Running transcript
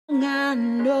thing I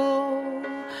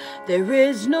know, there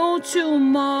is no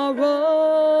tomorrow.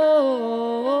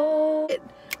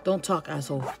 Don't talk,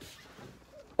 asshole.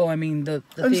 Oh, I mean the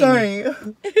I'm thing. sorry.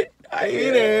 I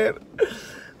hate it.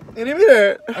 I didn't mean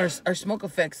it. Our smoke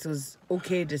effects was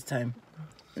okay this time.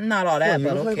 Not all that, You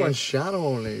but look okay. like my shadow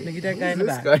only. Look at that guy in the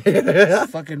back. Guy?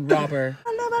 Fucking robber.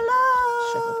 I never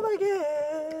love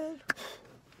again.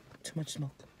 Too much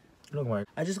smoke. Look, Mike.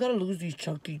 I just gotta lose these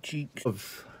chunky cheeks.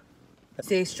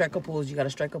 Say strike a pose. You gotta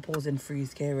strike a pose and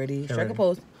freeze. Okay, ready? Strike a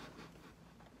pose.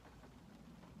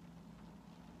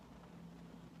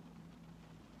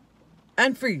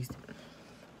 And freeze.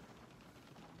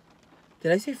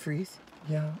 Did I say freeze?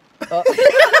 Yeah.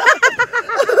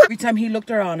 Every time he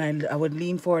looked around, I would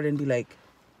lean forward and be like,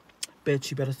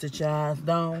 bitch, you better sit your ass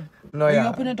down. No, Or yeah. you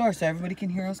open the door so everybody can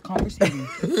hear us conversating.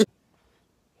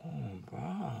 Oh,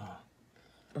 bro.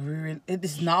 It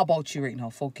is not about you right now.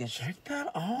 Focus. Check that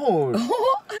out.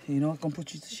 You know what? Gonna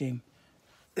put you to shame.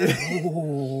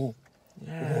 Oh.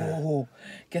 Yeah. Oh.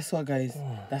 Guess what, guys?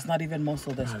 That's not even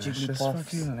muscle. That's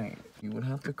jigglypuffs. Like, you would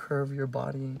have to curve your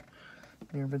body.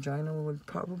 Your vagina would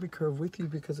probably curve with you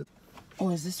because it... Oh,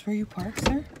 is this where you park,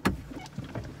 sir?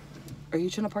 Are you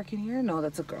trying to park in here? No,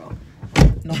 that's a girl.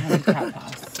 No handicap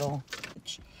pass. So,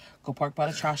 go park by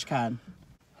the trash can.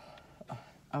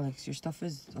 Alex, your stuff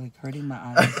is like hurting my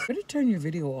eyes. Better turn your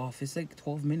video off. It's like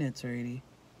 12 minutes already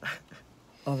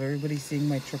of everybody seeing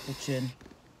my triple chin.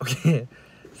 Okay,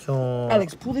 so...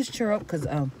 Alex, pull this chair up because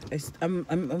I'm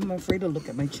afraid to look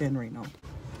at my chin right now.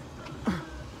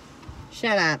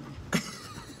 Shut up.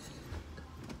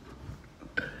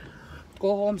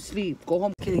 Go home, sleep. Go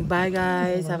home. Kidding. Bye,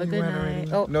 guys. Have a good night.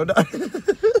 Oh no, no. I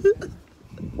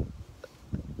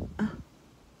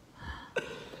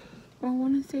don't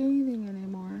want to say anything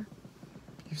anymore.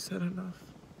 You said enough.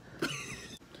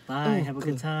 Bye. Have a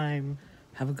good time.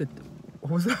 Have a good...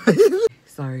 What was that?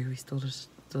 Sorry, we stole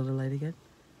the light again?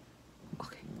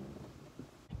 Okay.